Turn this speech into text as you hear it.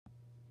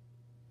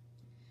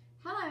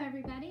Hello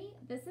everybody,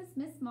 this is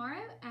Miss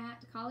Morrow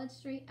at College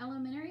Street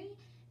Elementary,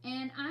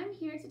 and I'm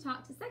here to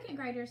talk to second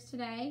graders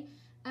today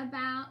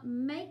about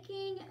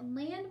making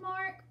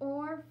landmark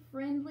or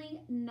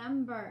friendly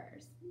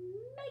numbers.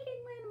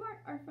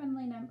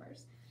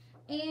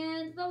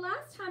 And the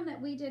last time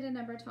that we did a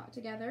number talk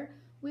together,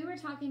 we were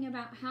talking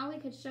about how we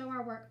could show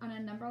our work on a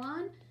number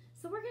line.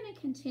 So we're going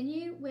to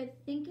continue with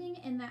thinking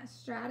in that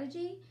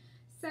strategy.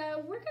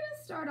 So we're going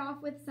to start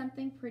off with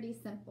something pretty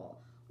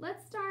simple.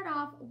 Let's start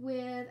off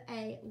with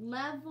a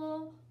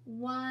level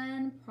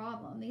 1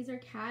 problem. These are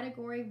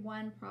category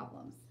 1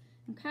 problems,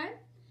 okay?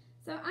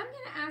 So I'm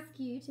going to ask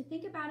you to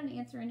think about an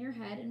answer in your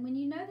head, and when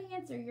you know the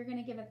answer, you're going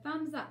to give a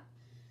thumbs up,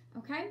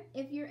 okay?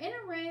 If you're in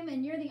a room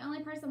and you're the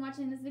only person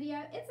watching this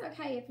video, it's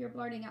okay if you're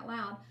blurting out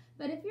loud,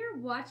 but if you're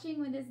watching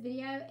with this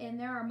video and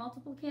there are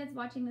multiple kids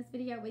watching this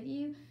video with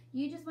you,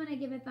 you just want to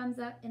give a thumbs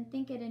up and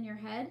think it in your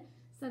head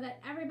so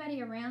that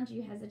everybody around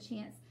you has a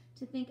chance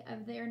to think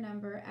of their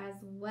number as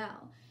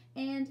well.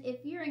 And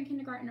if you're in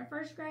kindergarten or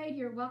first grade,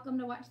 you're welcome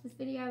to watch this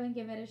video and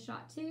give it a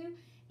shot too.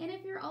 And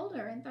if you're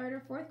older in 3rd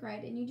or 4th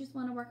grade and you just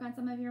want to work on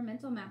some of your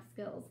mental math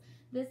skills,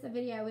 this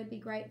video would be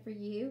great for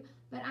you.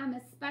 But I'm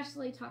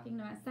especially talking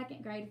to my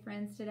 2nd grade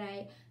friends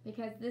today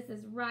because this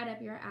is right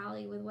up your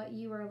alley with what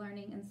you are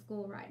learning in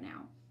school right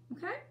now.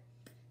 Okay?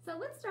 So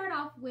let's start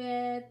off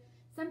with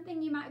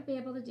something you might be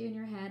able to do in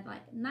your head,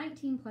 like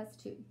 19 plus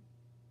 2.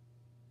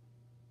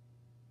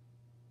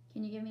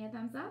 Can you give me a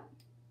thumbs up?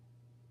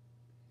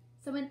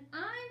 So when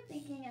I'm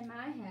thinking in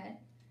my head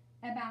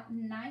about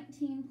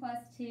 19 plus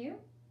 2,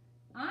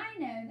 I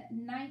know that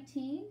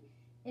 19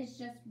 is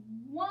just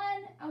 1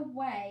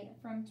 away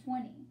from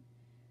 20.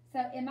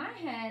 So in my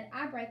head,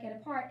 I break it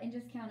apart and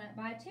just count it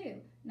by 2.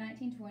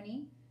 19,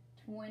 20,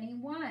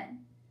 21.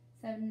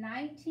 So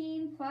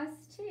 19 plus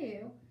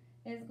 2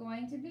 is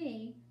going to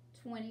be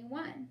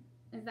 21.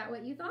 Is that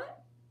what you thought?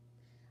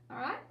 All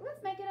right,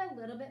 let's make it a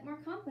little bit more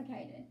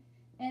complicated.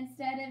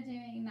 Instead of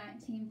doing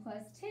 19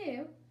 plus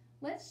 2,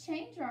 let's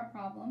change our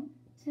problem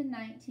to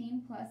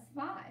 19 plus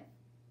 5.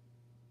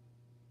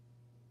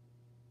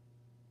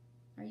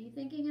 Are you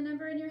thinking a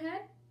number in your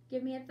head?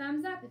 Give me a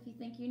thumbs up if you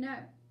think you know.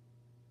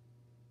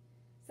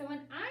 So when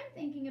I'm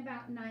thinking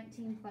about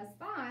 19 plus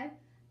 5,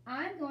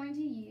 I'm going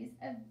to use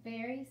a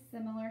very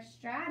similar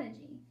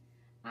strategy.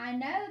 I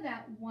know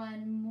that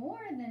 1 more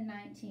than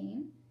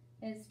 19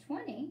 is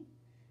 20,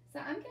 so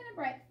I'm going to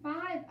break 5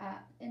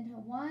 up into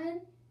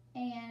 1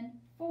 and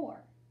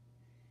 4.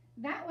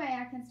 That way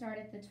I can start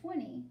at the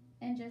 20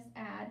 and just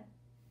add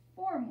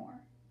 4 more.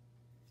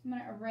 I'm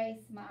going to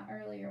erase my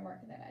earlier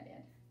work that I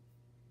did.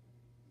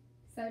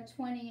 So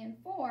 20 and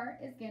 4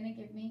 is going to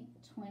give me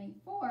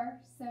 24,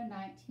 so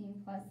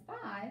 19 plus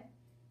 5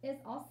 is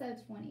also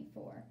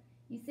 24.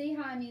 You see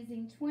how I'm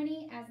using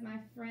 20 as my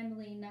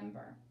friendly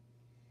number.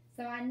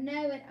 So I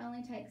know it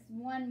only takes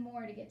 1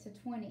 more to get to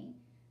 20.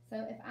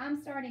 So if I'm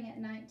starting at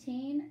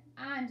 19,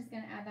 I'm just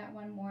going to add that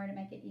 1 more to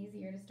make it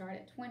easier to start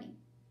at 20.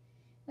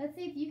 Let's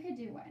see if you could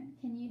do one.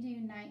 Can you do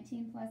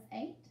 19 plus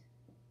 8?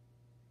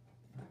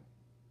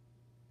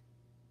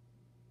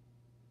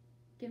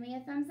 Give me a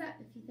thumbs up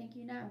if you think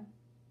you know.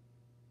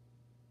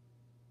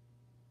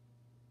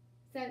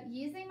 So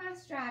using my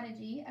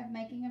strategy of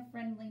making a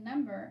friendly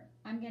number,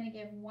 I'm going to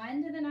give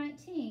 1 to the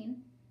 19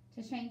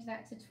 to change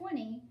that to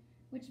 20,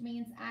 which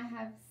means I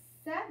have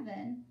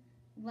 7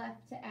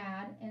 left to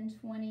add, and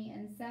 20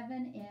 and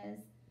 7 is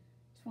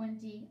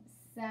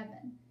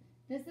 27.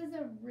 This is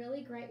a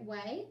really great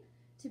way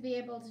to be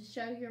able to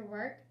show your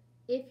work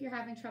if you're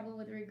having trouble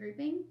with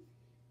regrouping.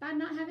 By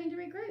not having to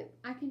regroup,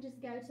 I can just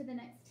go to the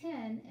next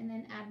 10 and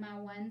then add my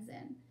ones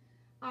in.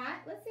 All right,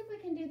 let's see if we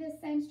can do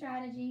this same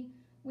strategy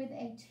with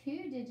a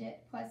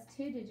 2-digit plus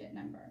 2-digit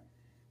number.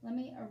 Let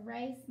me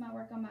erase my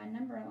work on my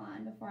number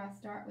line before I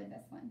start with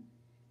this one.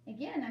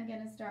 Again, I'm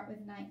going to start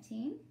with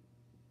 19,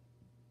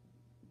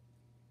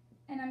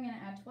 and I'm going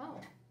to add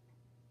 12.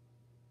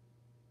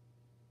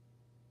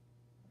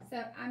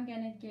 So I'm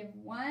going to give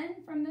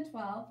 1 from the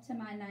 12 to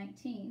my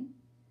 19,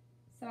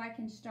 so I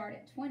can start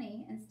at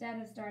 20 instead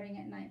of starting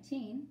at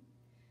 19,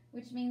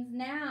 which means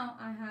now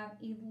I have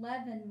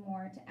 11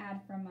 more to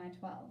add from my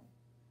 12.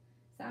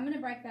 So I'm going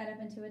to break that up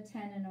into a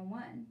 10 and a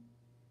 1.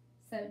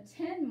 So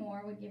 10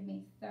 more would give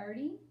me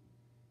 30,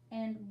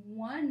 and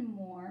 1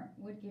 more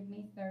would give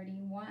me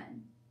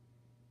 31.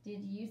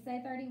 Did you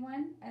say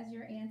 31 as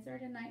your answer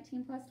to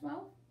 19 plus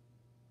 12?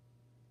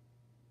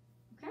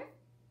 Okay,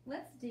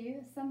 let's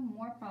do some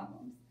more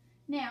problems.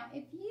 Now,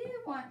 if you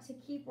want to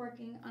keep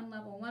working on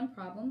level 1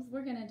 problems,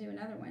 we're going to do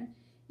another one.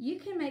 You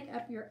can make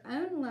up your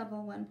own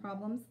level 1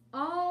 problems.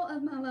 All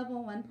of my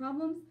level 1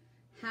 problems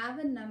have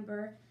a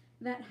number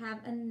that have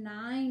a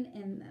 9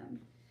 in them.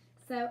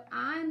 So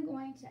I'm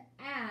going to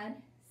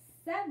add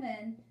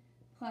 7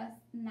 plus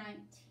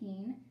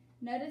 19.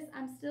 Notice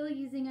I'm still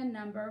using a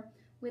number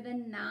with a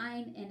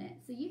 9 in it.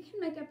 So you can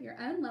make up your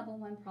own level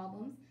 1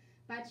 problems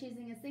by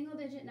choosing a single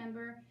digit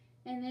number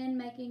and then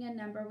making a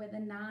number with a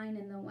 9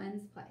 in the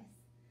ones place.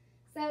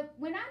 So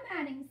when I'm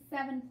adding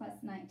 7 plus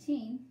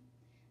 19,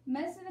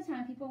 Most of the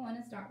time people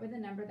want to start with a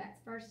number that's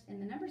first in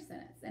the number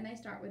sentence, and they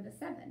start with a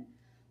 7.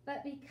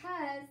 But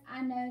because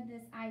I know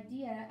this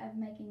idea of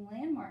making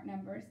landmark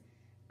numbers,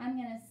 I'm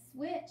going to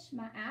switch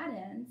my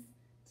add-ins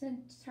to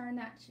turn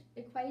that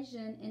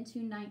equation into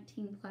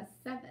 19 plus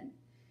 7.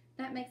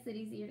 That makes it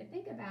easier to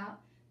think about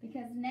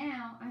because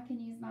now I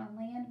can use my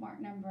landmark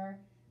number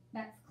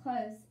that's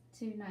close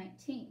to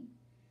 19.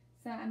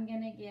 So I'm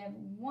going to give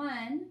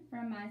 1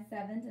 from my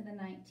 7 to the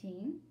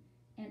 19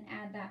 and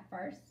add that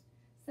first.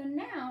 So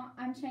now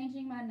I'm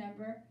changing my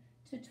number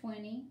to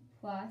 20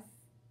 plus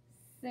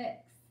 6.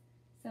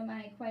 So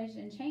my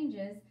equation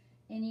changes,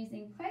 and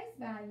using place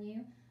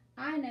value,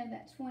 I know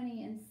that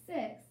 20 and 6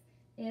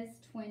 is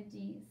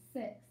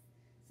 26.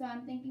 So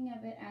I'm thinking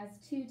of it as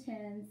 2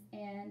 10s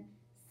and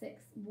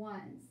 6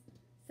 1s.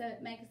 So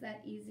it makes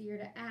that easier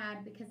to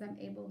add because I'm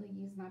able to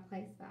use my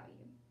place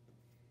value.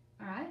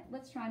 All right,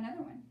 let's try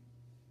another one.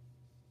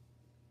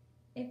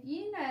 If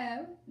you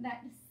know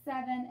that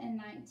 7 and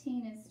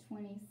 19 is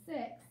 26,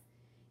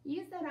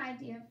 use that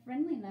idea of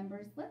friendly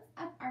numbers. Let's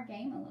up our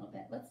game a little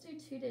bit. Let's do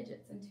 2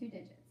 digits and 2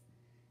 digits.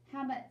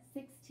 How about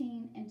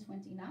 16 and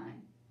 29?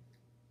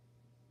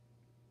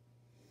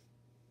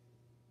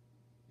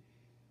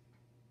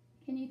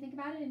 Can you think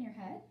about it in your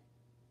head?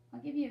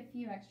 I'll give you a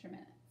few extra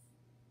minutes.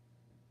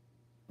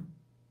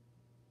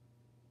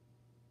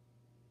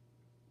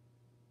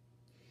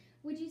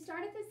 Would you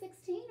start at the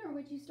 16 or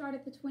would you start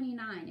at the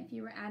 29 if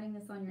you were adding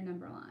this on your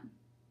number line?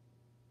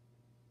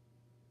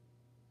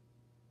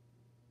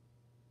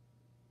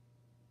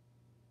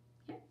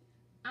 Okay,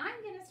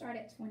 I'm going to start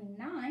at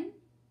 29.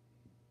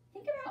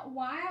 Think about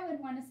why I would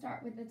want to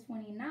start with the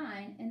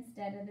 29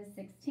 instead of the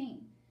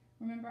 16.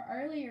 Remember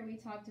earlier we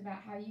talked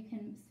about how you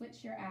can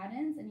switch your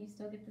add-ins and you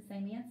still get the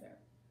same answer.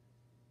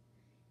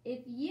 If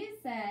you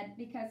said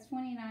because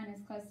 29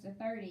 is close to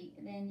 30,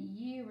 then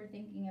you were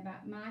thinking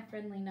about my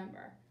friendly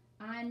number.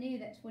 I knew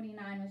that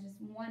 29 was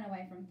just 1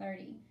 away from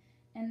 30,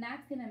 and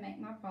that's going to make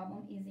my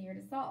problem easier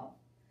to solve.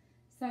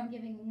 So I'm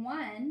giving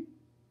 1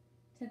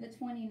 to the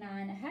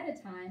 29 ahead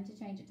of time to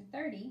change it to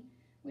 30,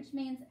 which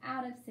means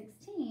out of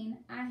 16,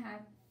 I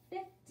have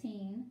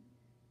 15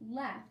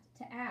 left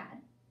to add.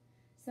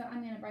 So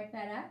I'm going to break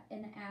that up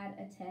and add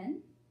a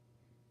 10,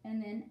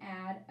 and then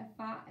add a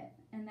 5,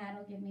 and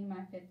that'll give me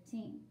my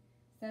 15.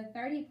 So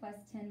 30 plus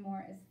 10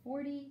 more is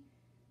 40,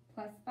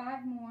 plus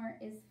 5 more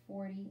is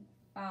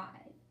 45.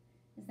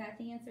 Is that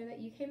the answer that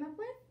you came up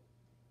with?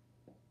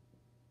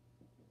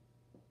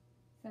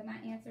 So my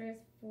answer is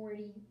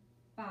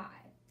 45.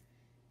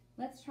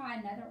 Let's try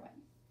another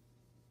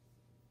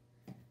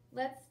one.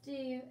 Let's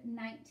do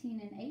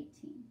 19 and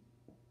 18.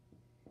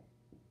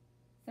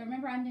 So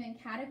remember, I'm doing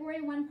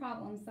category 1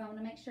 problems, so I want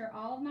to make sure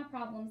all of my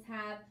problems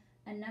have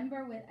a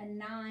number with a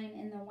 9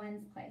 in the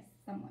ones place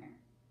somewhere.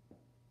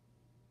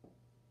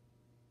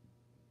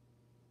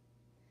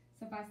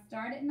 So if I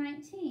start at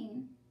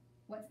 19,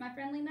 what's my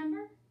friendly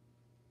number?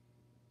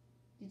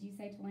 Did you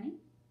say 20?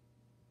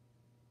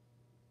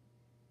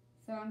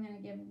 So I'm going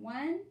to give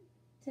 1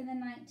 to the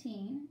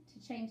 19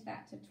 to change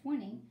that to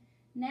 20.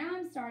 Now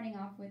I'm starting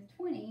off with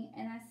 20,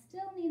 and I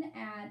still need to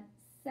add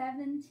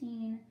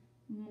 17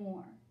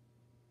 more.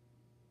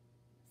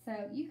 So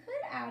you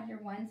could add your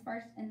 1s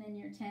first and then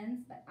your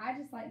 10s, but I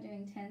just like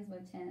doing 10s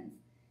with 10s.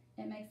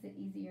 It makes it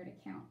easier to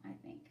count, I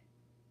think.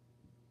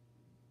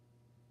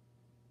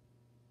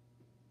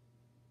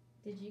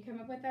 Did you come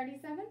up with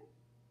 37?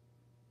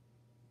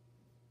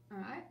 All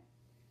right,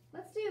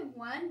 let's do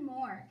one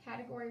more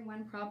category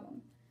 1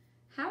 problem.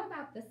 How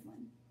about this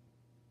one?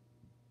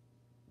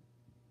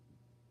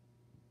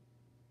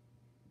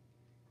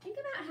 Think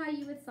about how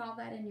you would solve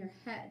that in your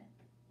head.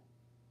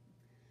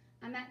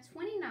 I'm at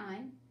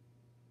 29.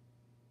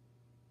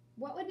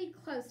 What would be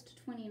close to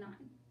 29?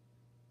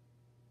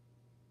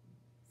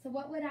 So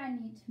what would I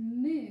need to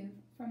move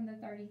from the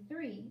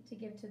 33 to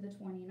give to the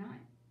 29?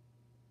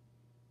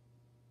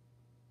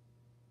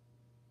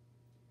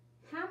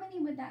 How many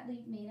would that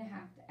leave me to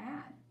have to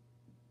add?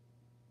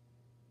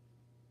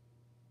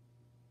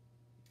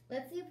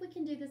 Let's see if we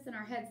can do this in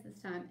our heads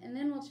this time, and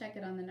then we'll check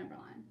it on the number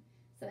line.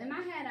 So in my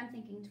head, I'm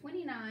thinking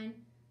 29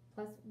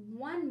 plus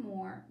 1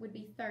 more would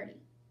be 30.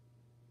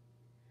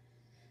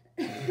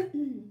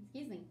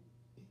 Excuse me.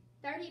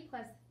 30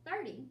 plus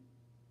 30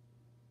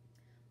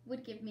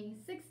 would give me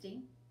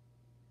 60.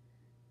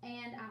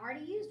 And I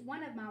already used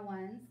one of my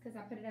 1s because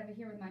I put it over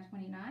here with my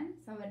 29,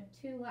 so I had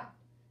 2 left.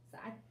 So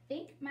I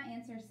think my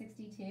answer is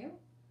 62,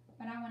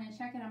 but I want to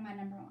check it on my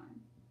number line.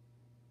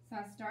 So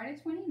I start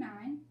at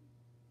 29,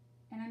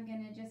 and I'm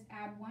going to just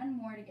add 1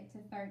 more to get to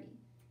 30.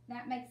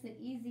 That makes it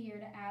easier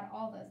to add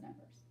all those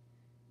numbers.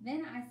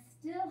 Then I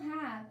still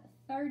have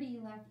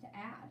 30 left to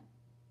add.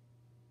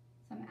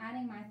 So I'm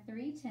adding my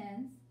 3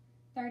 10s.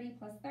 30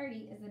 plus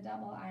 30 is a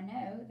double, I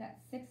know,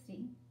 that's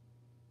 60.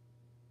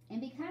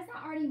 And because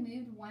I already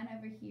moved 1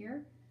 over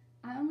here,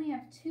 I only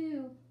have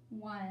 2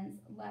 1s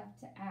left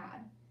to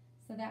add.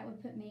 So that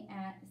would put me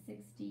at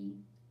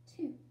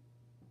 62.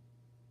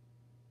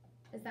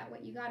 Is that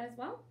what you got as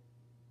well?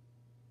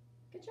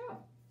 Good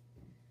job.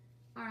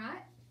 All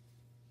right.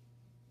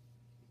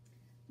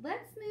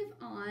 let's move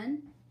on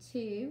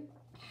to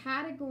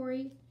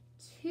category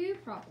 2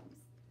 problems.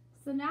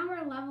 So now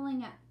we're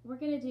leveling up. We're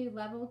going to do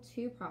level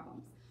 2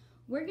 problems.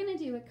 We're going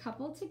to do a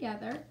couple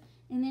together,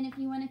 and then if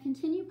you want to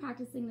continue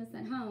practicing this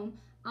at home,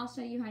 I'll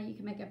show you how you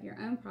can make up your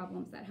own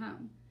problems at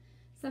home.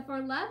 So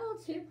for level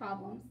 2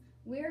 problems,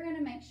 we're going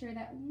to make sure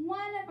that one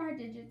of our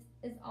digits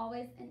is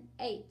always an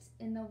 8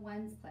 in the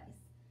ones place.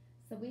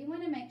 So we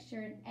want to make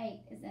sure an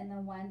 8 is in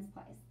the ones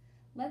place.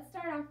 Let's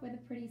start off with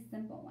a pretty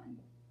simple one.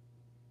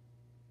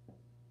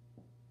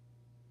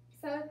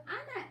 So if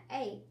I'm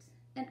at 8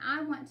 and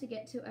I want to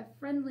get to a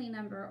friendly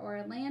number or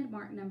a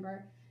landmark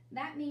number,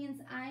 that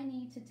means I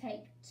need to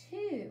take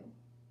 2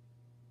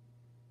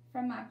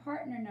 from my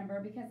partner number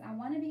because I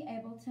want to be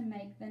able to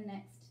make the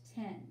next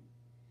 10.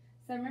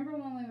 So remember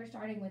when we were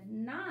starting with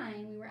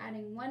 9, we were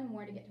adding 1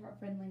 more to get to our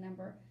friendly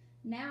number.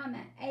 Now I'm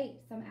at 8,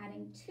 so I'm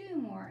adding 2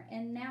 more,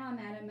 and now I'm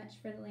at a much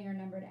friendlier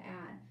number to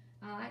add.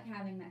 I like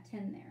having that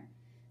 10 there.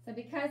 So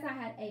because I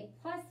had 8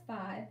 plus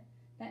 5,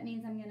 that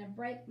means I'm going to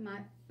break my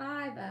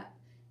 5 up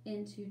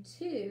into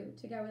 2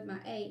 to go with my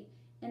 8,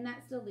 and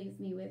that still leaves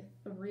me with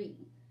 3.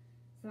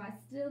 So I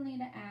still need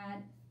to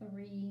add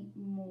 3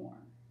 more,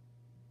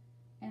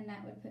 and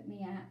that would put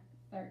me at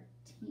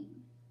 13.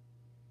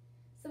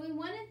 So we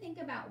want to think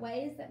about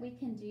ways that we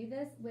can do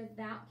this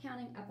without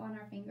counting up on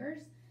our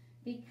fingers,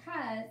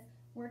 because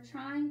we're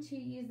trying to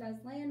use those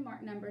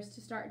landmark numbers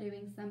to start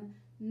doing some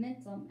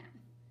mental math.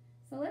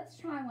 So let's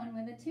try one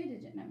with a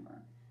 2-digit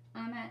number.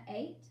 I'm at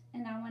 8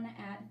 and I want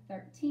to add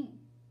 13.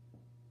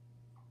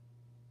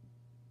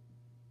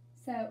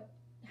 So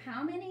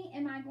how many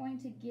am I going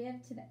to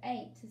give to the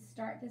 8 to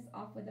start this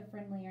off with a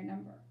friendlier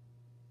number?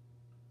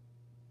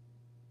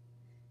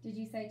 Did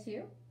you say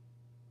 2?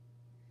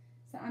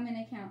 So I'm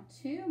going to count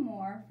 2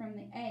 more from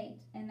the 8,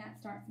 and that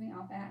starts me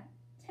off at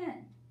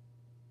 10.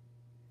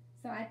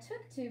 So I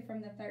took 2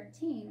 from the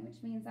 13,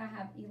 which means I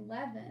have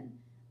 11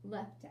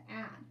 left to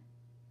add.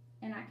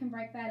 And I can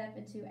break that up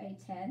into a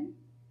 10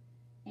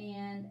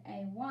 and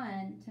a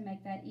 1 to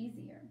make that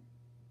easier.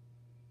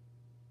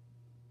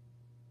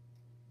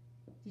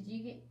 Did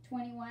you get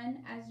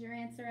 21 as your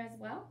answer as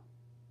well?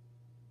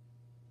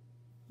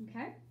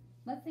 Okay,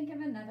 let's think of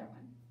another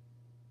one.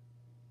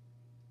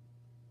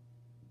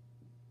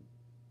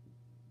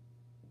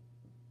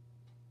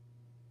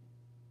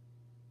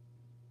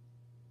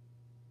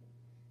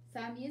 So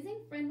I'm using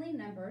friendly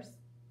numbers,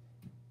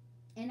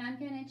 and I'm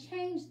going to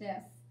change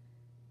this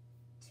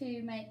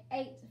to make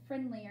 8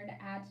 friendlier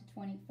to add to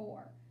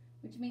 24,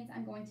 which means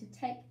I'm going to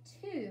take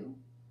 2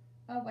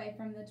 away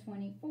from the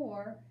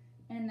 24,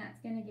 and that's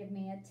going to give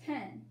me a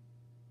 10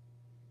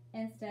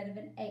 instead of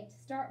an 8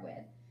 to start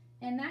with.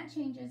 And that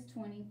changes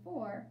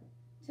 24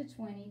 to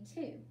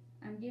 22.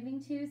 I'm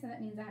giving 2, so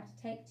that means I have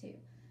to take 2.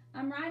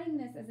 I'm writing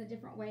this as a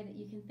different way that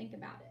you can think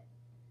about it.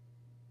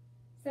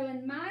 So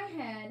in my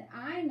head,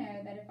 I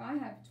know that if I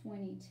have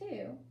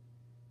 22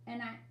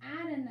 and I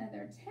add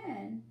another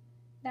 10,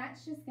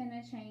 that's just going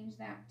to change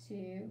that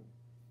to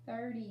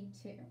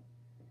 32.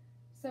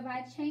 So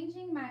by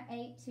changing my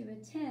 8 to a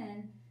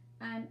 10,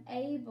 I'm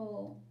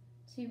able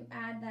to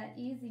add that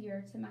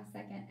easier to my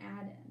second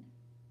add-in.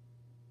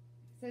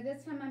 So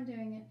this time I'm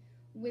doing it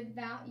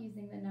without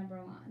using the number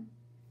line.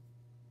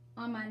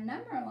 On my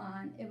number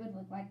line, it would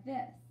look like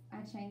this.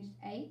 I changed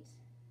 8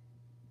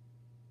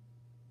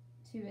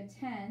 to a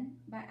 10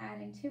 by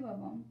adding 2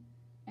 of them,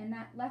 and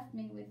that left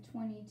me with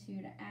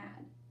 22 to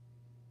add.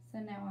 So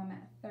now I'm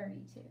at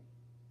 32.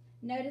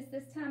 Notice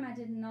this time I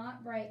did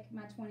not break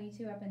my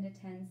 22 up into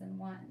 10s and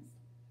 1s.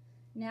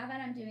 Now that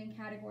I'm doing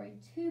category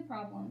 2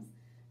 problems,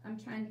 I'm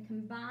trying to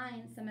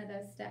combine some of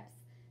those steps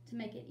to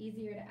make it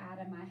easier to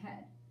add in my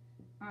head.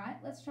 All right,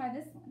 let's try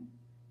this one.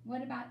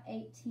 What about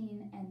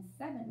 18 and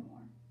 7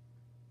 more?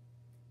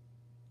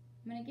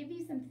 I'm going to give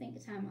you some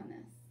think time on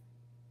this.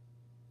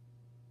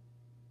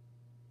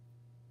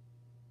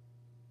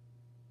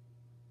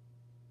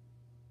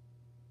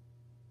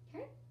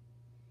 Okay.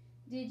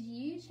 Did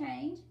you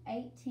change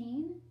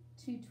 18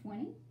 to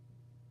 20?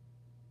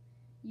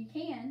 You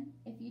can.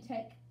 If you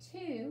take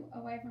 2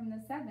 away from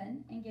the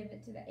 7 and give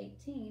it to the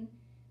 18,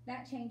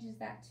 that changes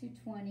that to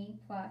 20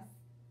 plus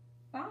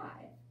 5.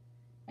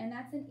 And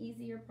that's an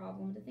easier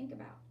problem to think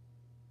about.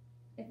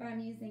 If I'm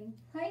using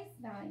place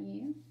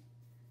value,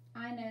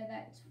 I know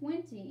that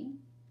 20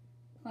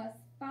 plus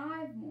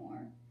 5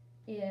 more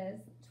is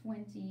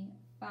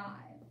 25.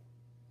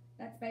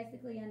 That's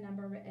basically a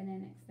number written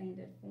in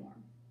expanded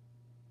form.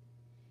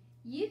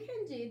 You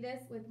can do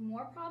this with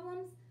more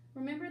problems.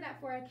 Remember that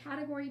for a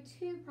category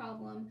 2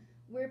 problem,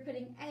 we're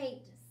putting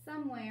 8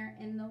 somewhere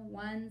in the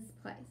ones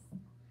place.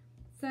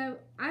 So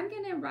I'm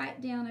going to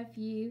write down a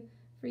few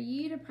for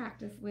you to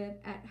practice with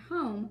at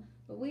home,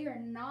 but we are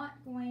not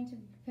going to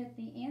put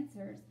the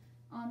answers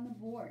on the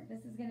board.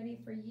 This is going to be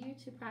for you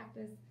to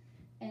practice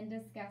and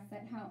discuss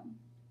at home.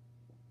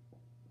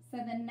 So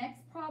the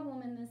next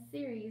problem in this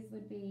series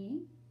would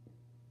be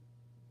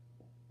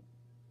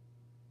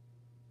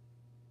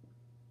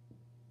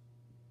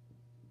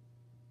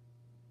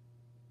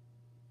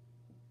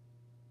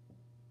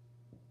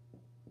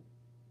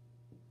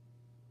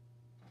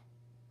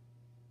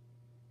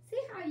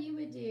how you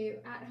would do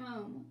at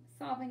home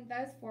solving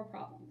those 4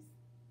 problems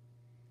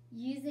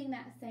using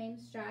that same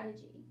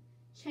strategy.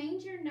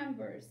 Change your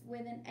numbers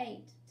with an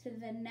 8 to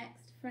the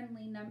next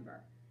friendly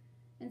number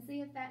and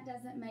see if that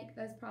doesn't make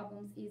those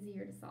problems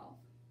easier to solve.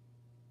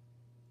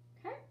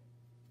 Okay?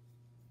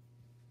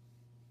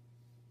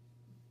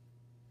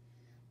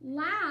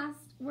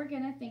 Last, we're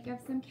going to think of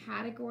some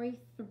category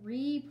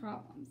 3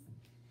 problems.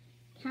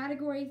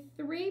 Category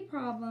 3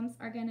 problems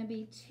are going to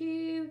be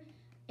 2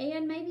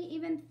 and maybe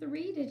even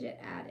 3-digit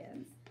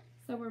add-ins.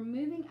 So we're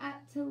moving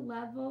up to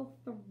level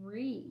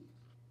 3.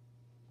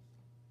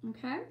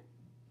 Okay?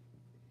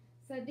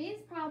 So these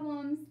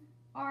problems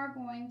are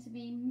going to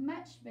be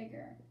much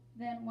bigger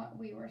than what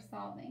we were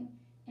solving.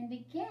 And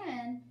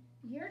again,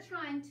 you're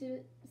trying to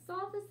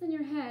solve this in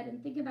your head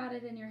and think about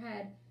it in your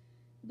head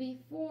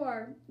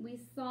before we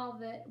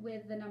solve it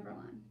with the number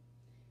line.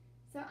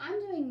 So I'm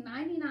doing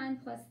 99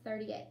 plus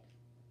 38.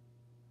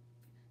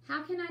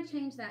 How can I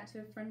change that to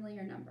a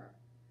friendlier number?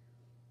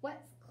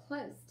 What's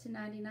close to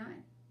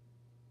 99?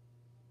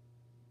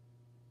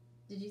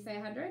 Did you say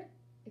 100?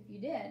 If you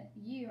did,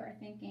 you are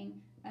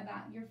thinking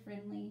about your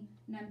friendly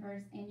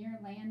numbers and your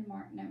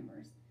landmark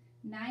numbers.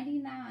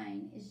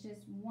 99 is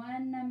just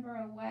one number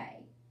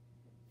away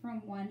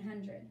from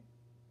 100.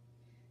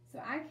 So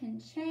I can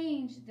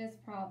change this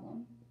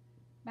problem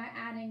by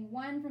adding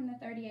 1 from the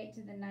 38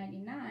 to the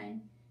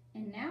 99,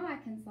 and now I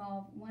can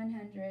solve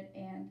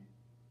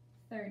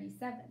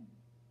 137.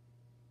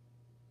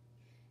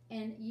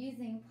 And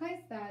using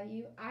place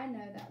value, I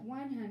know that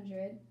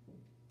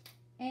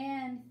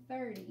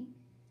 130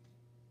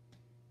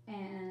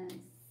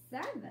 and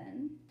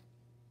 7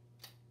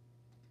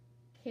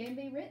 can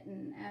be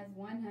written as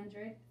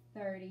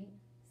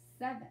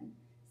 137.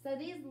 So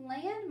these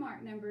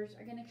landmark numbers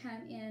are going to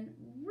come in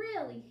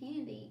really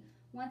handy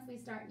once we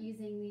start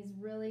using these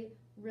really,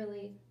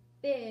 really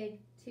big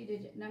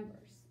 2-digit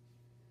numbers.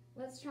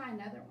 Let's try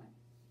another one.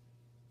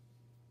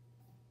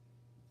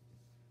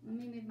 Let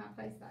me move my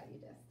place value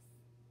discs.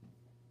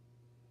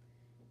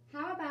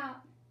 How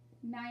about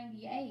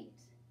 98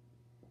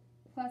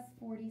 plus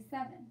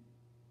 47?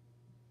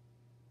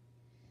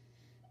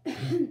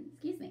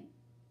 Excuse me.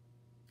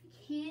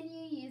 Can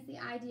you use the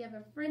idea of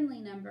a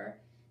friendly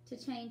number to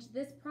change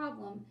this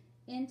problem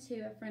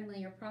into a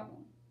friendlier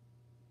problem?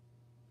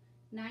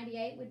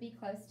 98 would be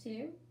close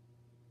to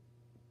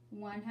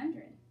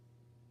 100.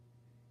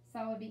 So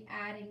I would be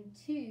adding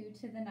 2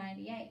 to the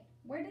 98.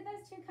 Where did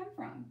those 2 come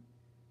from?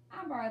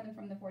 I borrowed them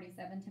from the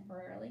 47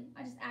 temporarily.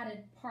 I just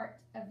added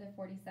part of the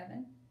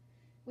 47,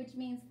 which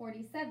means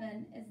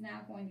 47 is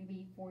now going to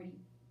be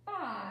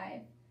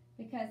 45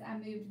 because I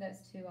moved those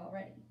 2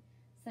 already.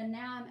 So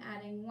now I'm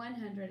adding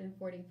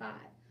 145,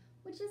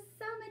 which is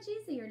so much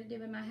easier to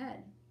do in my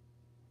head.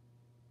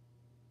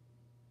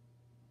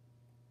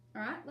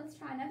 All right, let's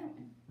try another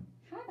one.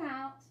 How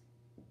about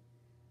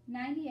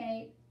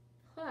 98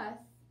 plus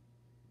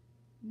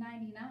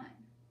 99?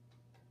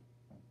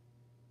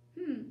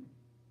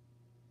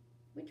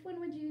 Which one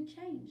would you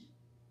change?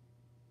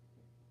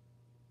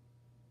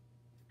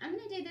 I'm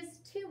going to do this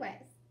 2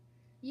 ways.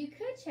 You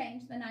could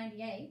change the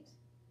 98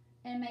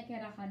 and make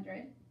it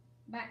 100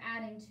 by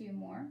adding 2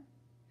 more,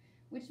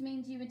 which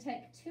means you would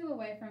take 2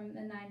 away from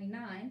the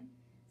 99,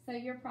 so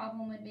your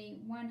problem would be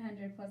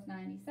 100 plus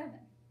 97.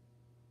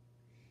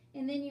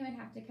 And then you would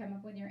have to come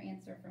up with your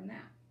answer from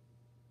that.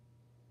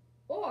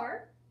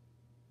 Or,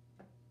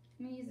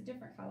 I'm going to use a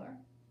different color.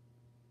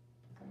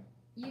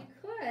 You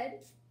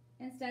could,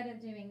 instead of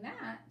doing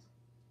that,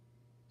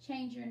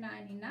 change your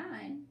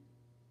 99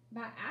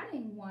 by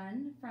adding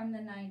 1 from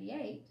the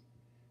 98,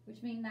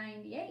 which means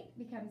 98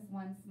 becomes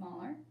 1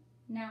 smaller.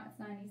 Now it's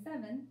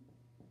 97,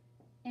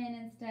 and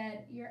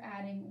instead you're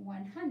adding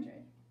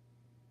 100.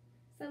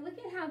 So look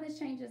at how this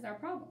changes our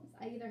problems.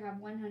 I either have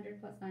 100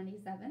 plus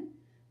 97,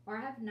 or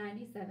I have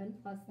 97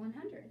 plus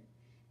 100.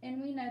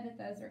 And we know that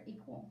those are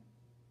equal.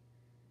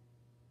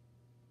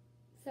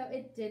 So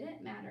it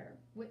didn't matter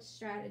which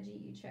strategy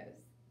you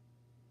chose,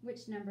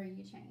 which number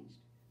you changed.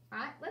 All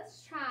right,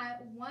 let's try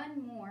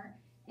one more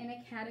in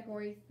a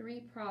category 3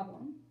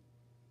 problem.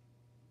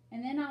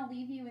 And then I'll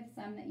leave you with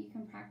some that you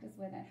can practice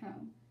with at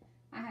home.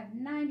 I have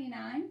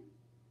 99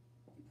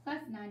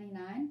 plus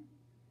 99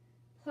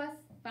 plus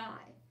 5.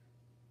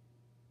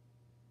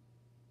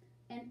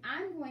 And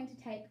I'm going to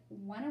take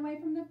 1 away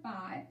from the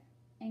 5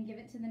 and give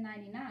it to the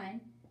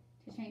 99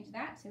 to change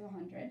that to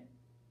 100.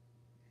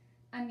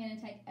 I'm going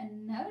to take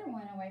another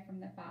 1 away from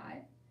the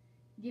 5,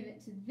 give it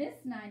to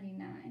this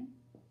 99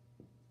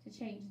 to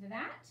change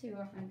that to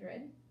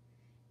 100.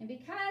 And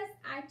because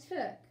I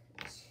took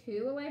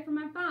 2 away from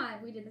my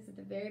 5, we did this at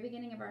the very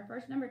beginning of our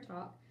first number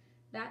talk,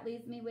 that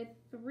leaves me with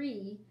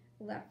 3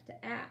 left to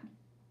add.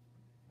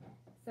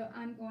 So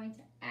I'm going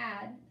to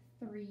add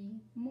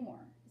 3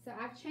 more. So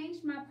I've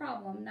changed my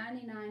problem,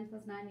 99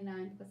 plus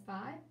 99 plus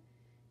 5,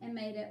 and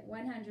made it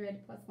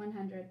 100 plus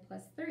 100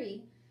 plus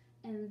 3.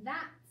 And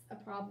that's a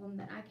problem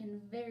that I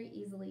can very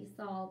easily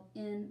solve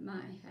in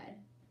my head.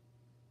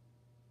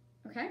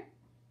 Okay?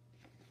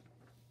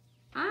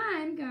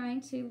 I'm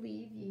going to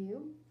leave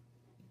you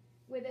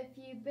with with a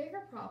few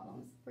bigger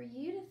problems for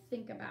you to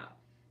think about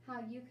how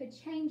you could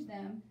change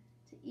them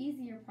to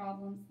easier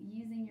problems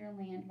using your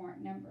landmark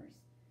numbers.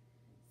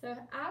 So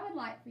I would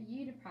like for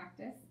you to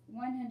practice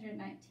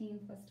 119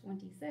 plus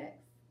 26,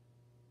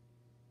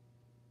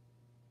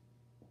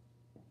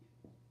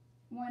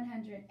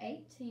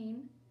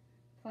 118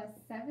 plus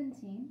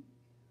 17,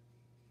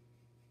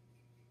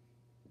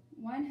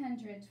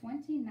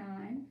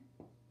 129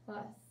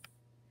 plus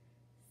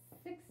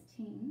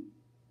 16,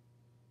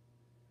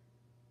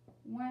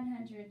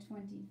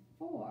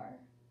 124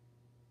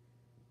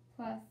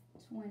 plus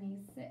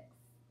 26.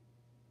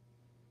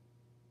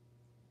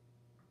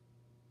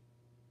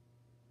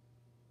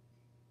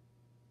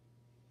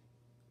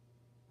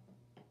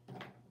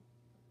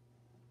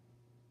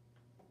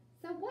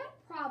 So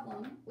what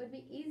problem would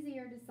be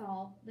easier to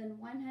solve than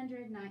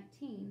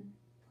 119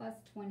 plus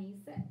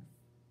 26?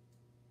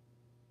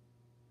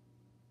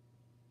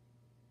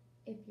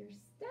 If you're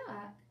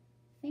stuck,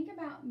 think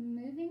about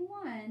moving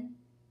 1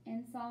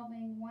 and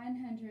solving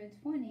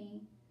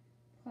 120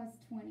 plus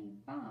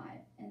 25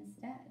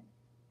 instead.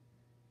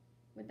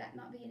 Would that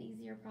not be an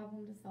easier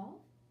problem to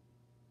solve?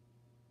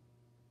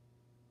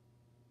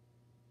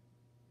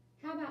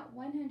 How about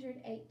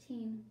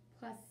 118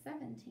 plus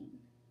 17?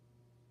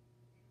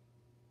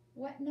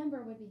 What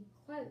number would be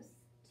close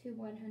to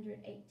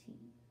 118?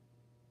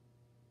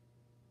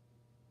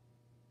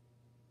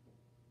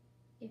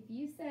 If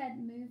you said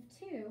move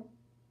 2,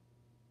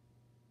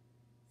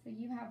 so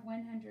you have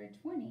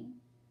 120,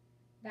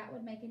 that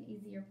would make an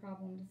easier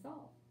problem to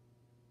solve.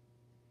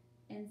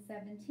 And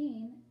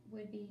 17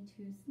 would be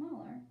 2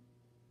 smaller,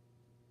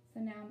 so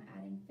now I'm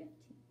adding 15.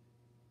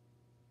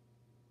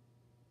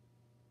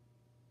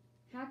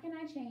 How can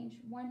I change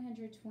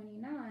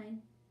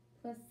 129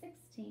 plus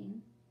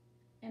 16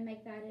 and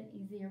make that an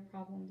easier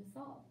problem to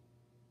solve?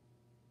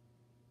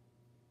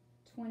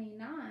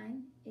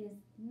 29 is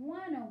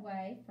 1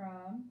 away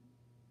from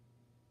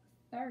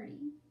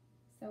 30,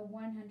 so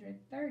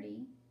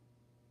 130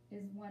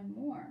 is 1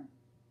 more,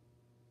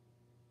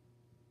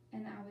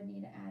 and I would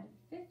need to add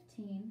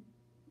 15,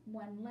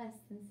 1 less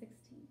than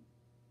 16.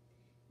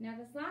 Now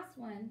this last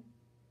one,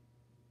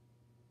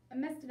 I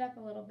messed it up a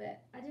little bit.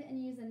 I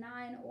didn't use a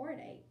 9 or an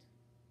 8,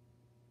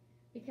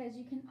 because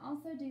you can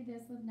also do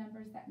this with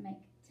numbers that make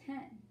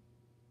 10.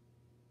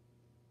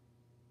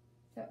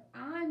 So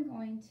I'm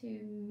going to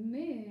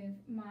move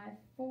my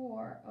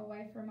 4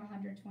 away from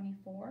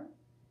 124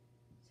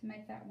 to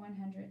make that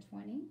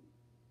 120.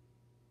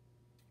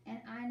 And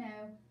I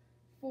know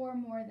 4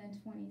 more than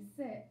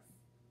 26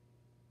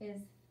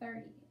 is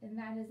 30, and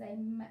that is a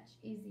much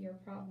easier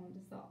problem to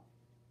solve.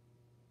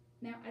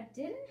 Now I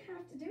didn't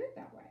have to do it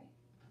that way.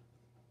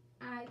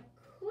 I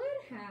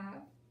could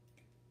have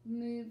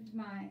moved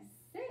my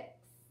 6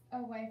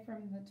 away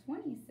from the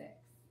 26,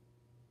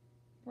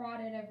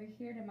 brought it over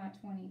here to my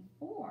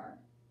 24,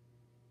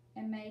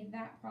 and made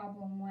that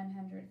problem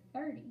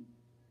 130.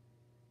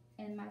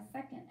 And my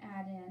second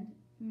add-in,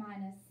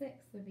 minus 6,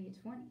 would be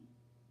 20.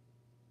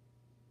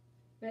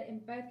 But in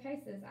both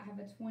cases, I have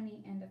a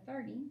 20 and a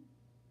 30.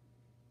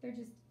 They're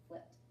just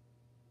flipped.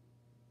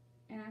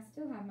 And I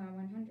still have my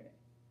 100.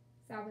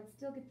 So I would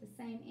still get the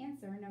same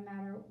answer no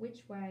matter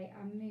which way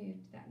I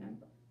moved that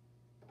number.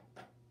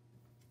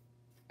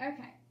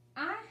 Okay,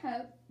 I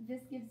hope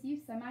this gives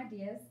you some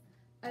ideas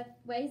of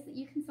ways that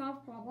you can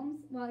solve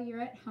problems while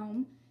you're at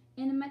home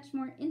in a much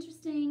more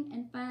interesting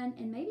and fun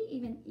and maybe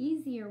even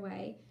easier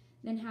way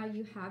than how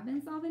you have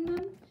been solving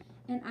them.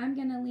 And I'm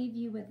going to leave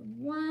you with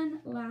one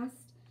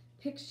last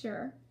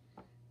picture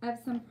of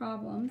some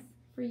problems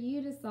for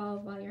you to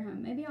solve while you're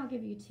home. Maybe I'll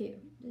give you 2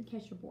 in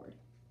case you're bored.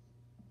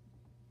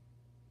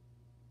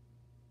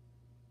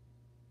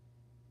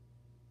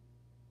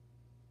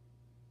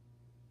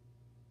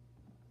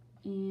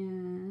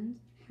 And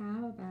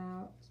how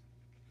about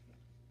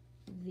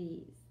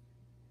these?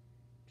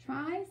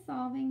 Try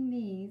solving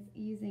these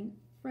using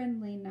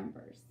friendly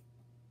numbers.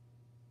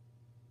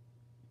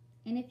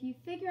 And if you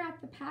figure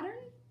out the pattern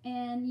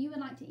and you would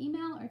like to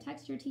email or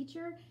text your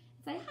teacher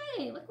and say,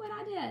 hey, look what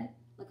I did.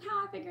 Look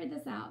how I figured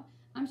this out.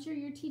 I'm sure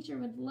your teacher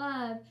would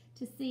love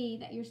to see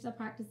that you're still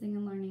practicing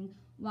and learning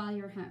while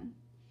you're home.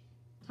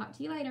 Talk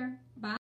to you later. Bye.